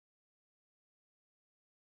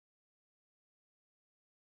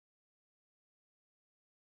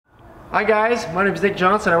Hi guys, my name is Nick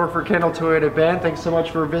Johnson. I work for Kendall Toyota Ben. Thanks so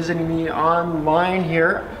much for visiting me online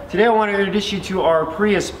here. Today I want to introduce you to our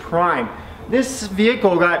Prius Prime. This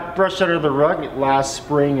vehicle got brushed under the rug last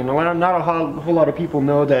spring, and not a whole lot of people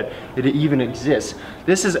know that it even exists.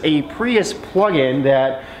 This is a Prius plug-in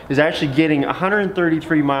that is actually getting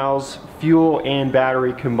 133 miles fuel and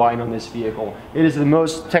battery combined on this vehicle. It is the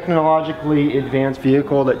most technologically advanced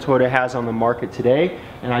vehicle that Toyota has on the market today,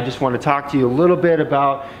 and I just want to talk to you a little bit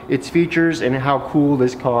about its features and how cool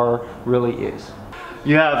this car really is.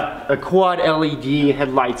 You have a quad LED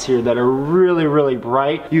headlights here that are really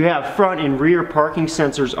bright. You have front and rear parking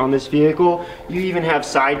sensors on this vehicle. You even have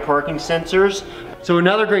side parking sensors. So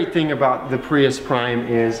another great thing about the Prius Prime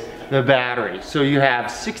is the battery. So you have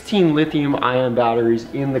 16 lithium-ion batteries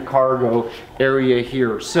in the cargo area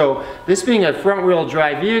here. So this being a front-wheel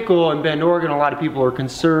drive vehicle in Bend, Oregon, a lot of people are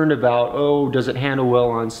concerned about, oh, does it handle well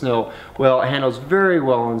on snow? Well, it handles very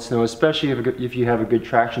well on snow, especially if you have a good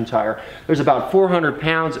traction tire. There's about 400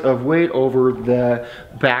 pounds of weight over the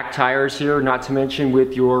back tires here, not to mention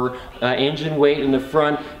with your engine weight in the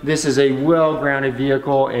front. This is a well-grounded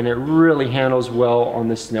vehicle, and it really handles well on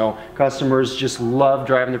the snow. Customers just love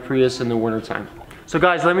driving the Prius in the wintertime. So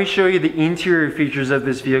guys, let me show you the interior features of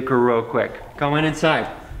this vehicle real quick. Come on inside.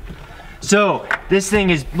 So this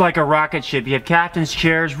thing is like a rocket ship. You have captain's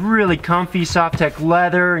chairs, really comfy soft tech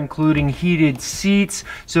leather, including heated seats.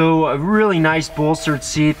 So a really nice bolstered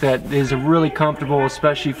seat that is really comfortable,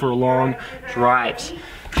 especially for long drives.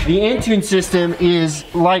 The Intune system is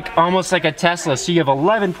almost like a Tesla. So you have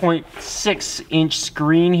 11.6-inch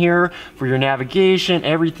screen here for your navigation.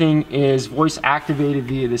 Everything is voice activated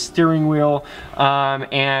via the steering wheel,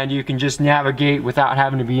 and you can just navigate without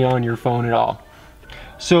having to be on your phone at all.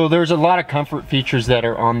 So there's a lot of comfort features that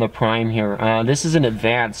are on the Prime here. This is an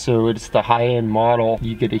Advanced, so it's the high-end model.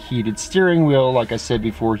 You get a heated steering wheel, like I said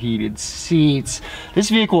before, heated seats. This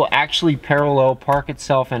vehicle will actually parallel park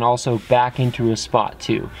itself and also back into a spot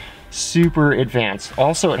too. Super advanced.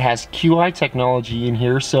 Also, it has QI technology in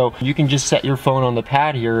here, so you can just set your phone on the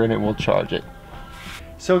pad here and it will charge it.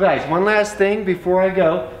 So guys, one last thing before I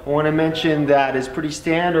go, I want to mention that it's pretty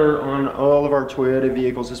standard on all of our Toyota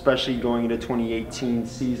vehicles, especially going into 2018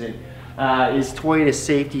 season, is Toyota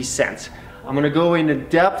Safety Sense. I'm going to go into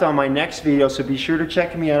depth on my next video, so be sure to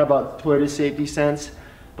check me out about Toyota Safety Sense.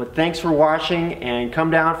 But thanks for watching, and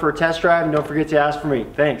come down for a test drive, and don't forget to ask for me.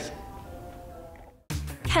 Thanks.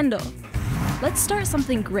 Kendall, let's start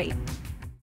something great.